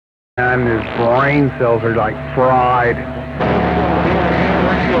And his brain cells are like fried.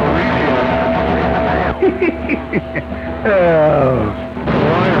 Oh.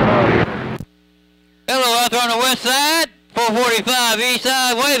 Hello, out there on the west side, 445 east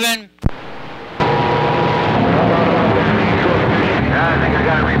side, waving. I think I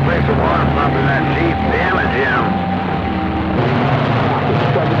gotta replace the water pump in that Jeep. Damage him.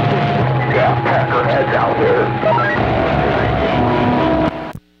 Yeah, Packer heads out here.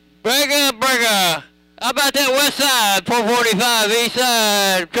 Breaker. How about that west side, 445 east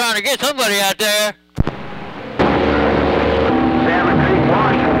side, trying to get somebody out there. Salmon Creek,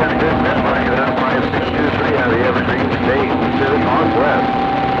 Washington, good midnight, up by 623 out of the Evergreen State Pacific Northwest.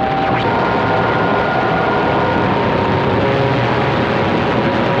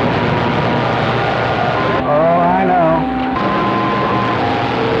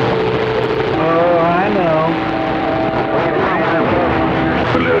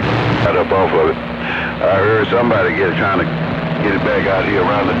 Up off of it. I heard somebody trying to get it back out here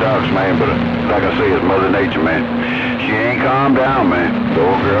around the docks, man, but like I say, it's Mother Nature, man. She ain't calmed down, man. The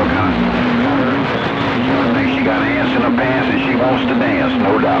old girl kind of thinks she got ants in her pants and she wants to dance,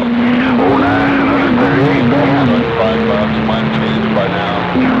 no doubt. 0938 back. 5 bucks, minus speeds by now.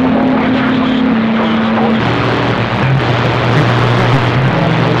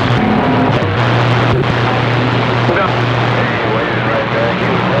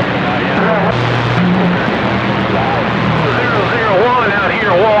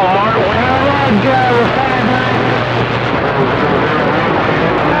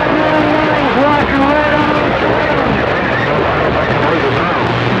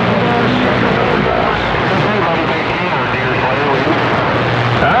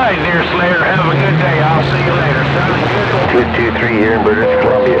 Slayer, have a good day. I'll see you later. Sounds good. 223 here in British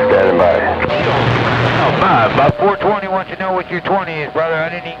Columbia, standing by. Oh, my, about 420 wants to know what your 20 is, brother. I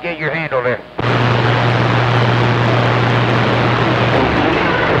didn't even get your handle there.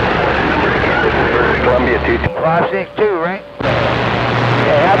 British Columbia, 562, right?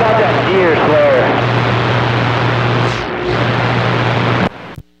 Yeah, how about that deer, Slayer?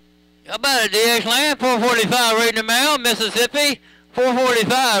 How about a DX land, 445 reading the mail, Mississippi.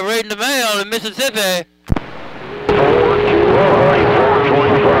 445 reading the mail in Mississippi.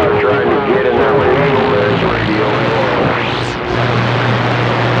 425 trying to get in there with radio.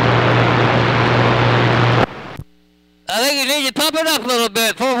 I think you need to pump it up a little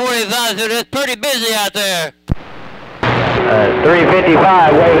bit, 445, so it's pretty busy out there.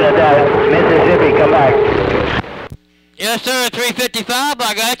 355 waving at that Mississippi, come back. Yes, sir, 355,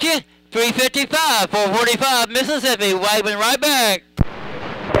 I got you. 355, 445, Mississippi, waving right back.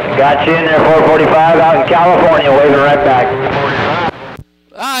 Got you in there, 445, out in California, waving right back.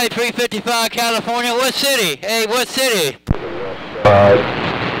 Alright, 355, California, what city? Hey, what city?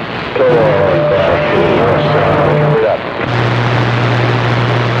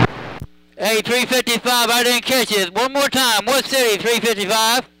 Hey, 355, I didn't catch it. One more time, what city,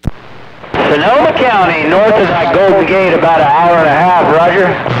 355? Sonoma County, north of that Golden Gate, about an hour and a half,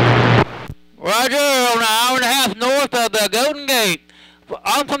 Roger. Roger, on an hour and a half north of the Golden Gate.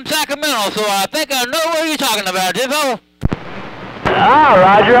 I'm from Sacramento, so I think I know what you're talking about, Tiffo. Ah,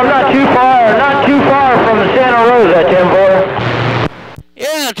 Roger, I'm not too far from Santa Rosa, Tim 4.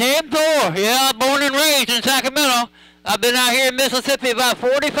 Yeah, Tim 4. Yeah, born and raised in Sacramento. I've been out here in Mississippi about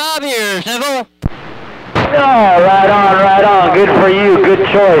 45 years, Tiffo. Oh, right on. Good for you. Good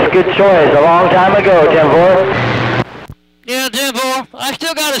choice. A long time ago, Tim 4. Yeah, Tim 4. I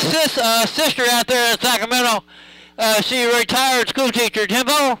still got a sister out there in Sacramento. She's a retired school teacher, Tim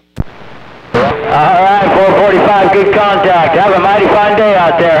 4. Alright, 445, good contact. Have a mighty fine day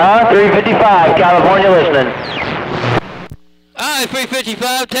out there, huh? 355, California listening. Alright,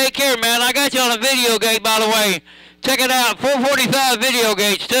 355, take care, man. I got you on a video gate, by the way. Check it out, 445 video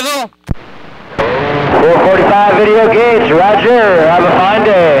gates, Tiffo. 445 video gates, Roger. Have a fine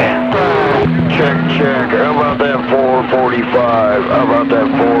day. Check. How about that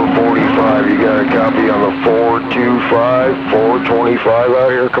 445? You got a copy on the 425, 425 out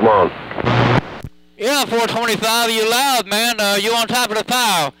here? Come on. Yeah, 425, you loud, man. You on top of the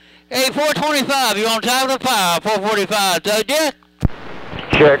pile. Hey, 425, you on top of the pile, 445, told ya?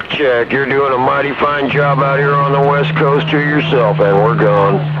 Check. You're doing a mighty fine job out here on the West Coast to yourself, and we're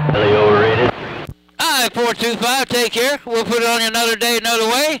gone. Really overrated. Alright, 425, take care. We'll put it on you another day, another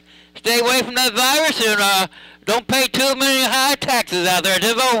way. Stay away from that virus and don't pay too many high taxes out there,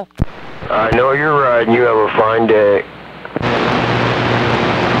 Tiffo. I know you're right, and you have a fine day.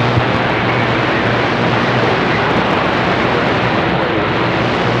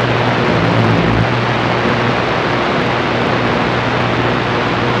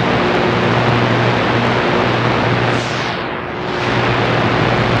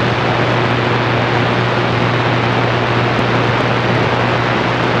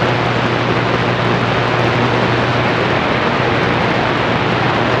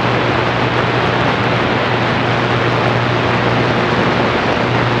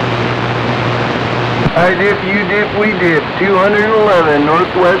 I dip, you dip, we dip. 211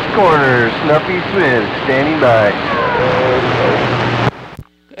 northwest corner. Snuffy Smith standing by.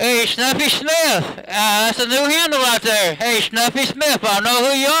 Hey, Snuffy Smith. That's a new handle out there. Hey, Snuffy Smith, I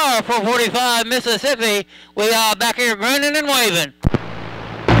know who you are. 445 Mississippi. We are back here grinning and waving.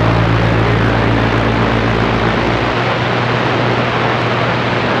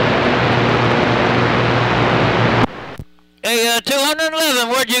 Hey, 211,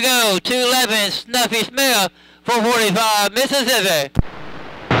 where'd you go? 211, Snuffy Smith, 445, Mississippi.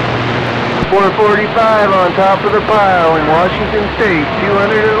 445 on top of the pile in Washington State,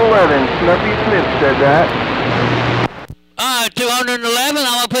 211. Snuffy Smith said that. 211, I'm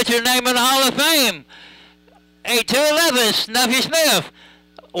going to put your name in the Hall of Fame. Hey, 211, Snuffy Smith,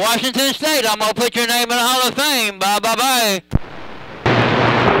 Washington State, I'm going to put your name in the Hall of Fame. Bye-bye-bye.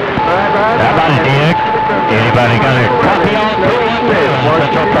 How about it, Dick? Anybody got a copy on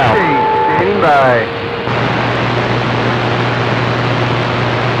Washington State, standing by.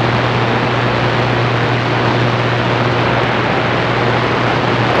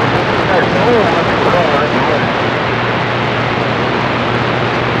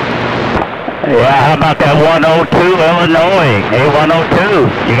 Yeah, how about that 102 Illinois, A102?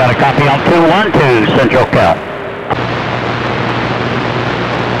 You got a copy on 212 Central Cal.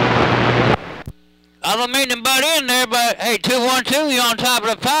 I don't mean to butt in there, but hey, 212, you're on top of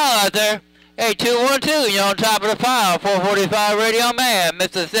the pile out there. Hey, 212, you're on top of the pile. 445 Radio Man,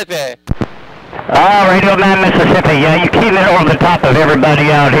 Mississippi. Oh, Radio Man, Mississippi. Yeah, you keep it over the top of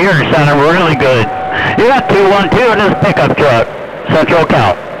everybody out here. It sounded really good. You got 212 in this pickup truck, Central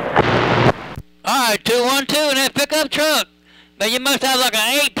Cal. All right, 212 in that pickup truck. But you must have like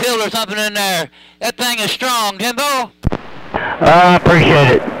an 8-pill or something in there. That thing is strong, Timbo. I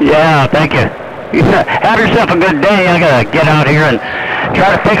appreciate it. Yeah, thank you. Have yourself a good day. I gotta get out here and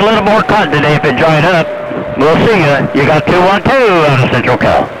try to pick a little more cotton today if it dried up. We'll see you. You got 212 out of Central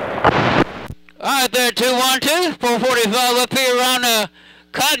Cal. All right there, 212, 445 up here around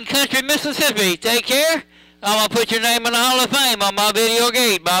Cotton Country, Mississippi. Take care. I'm gonna put your name in the Hall of Fame on my video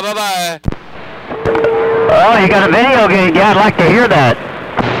gate. Bye-bye-bye. Oh, you got a video gate. Yeah, I'd like to hear that.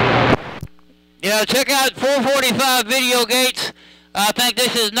 Yeah, check out 445 video gates. I think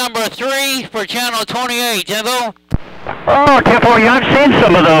this is number 3 for channel 28, Jimbo. Oh, 10-4, yeah, I've seen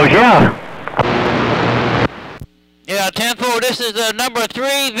some of those, yeah. Yeah, 10-4, this is the number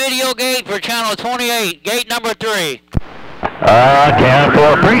 3 video gate for channel 28, gate number 3.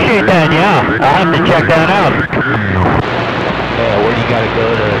 10-4, appreciate that, yeah. I'll have to check that out. Yeah, where do you gotta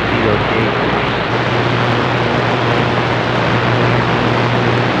go to see those gates?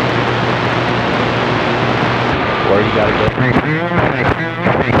 Where you gotta go?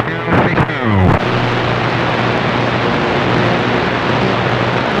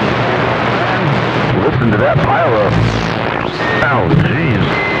 Listen to that pile up. Oh, jeez.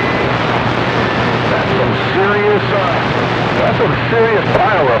 That's some serious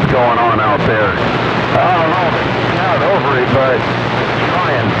pile up going on out there. I don't know if it's not over it, but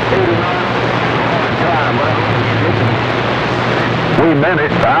trying 89 time. We meant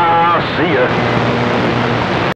it. I'll see ya.